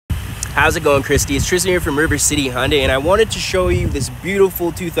How's it going, Christie? It's Tristan here from River City Hyundai, and I wanted to show you this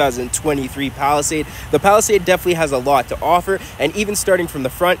beautiful 2023 Palisade. The Palisade definitely has a lot to offer, and even starting from the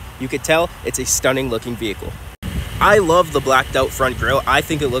front, you could tell it's a stunning looking vehicle. I love the blacked out front grille. I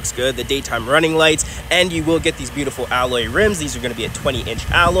think it looks good. The daytime running lights, and you will get these beautiful alloy rims. These are going to be a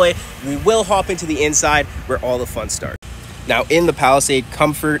 20-inch alloy. We will hop into the inside where all the fun starts. Now, in the Palisade,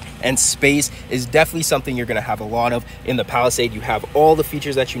 comfort and space is definitely something you're going to have a lot of. In the Palisade, you have all the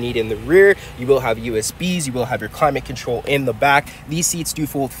features that you need in the rear. You will have USBs. You will have your climate control in the back. These seats do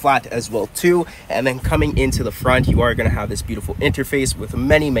fold flat as well too. And then coming into the front, you are going to have this beautiful interface with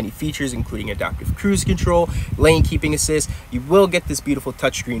many features, including adaptive cruise control, lane keeping assist. You will get this beautiful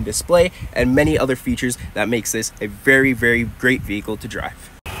touchscreen display and many other features that makes this a very great vehicle to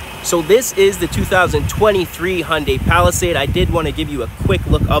drive. So this is the 2023 Hyundai Palisade. I did want to give you a quick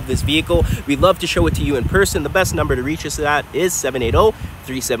look of this vehicle. We'd love to show it to you in person. The best number to reach us at is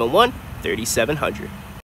 780-371-3700.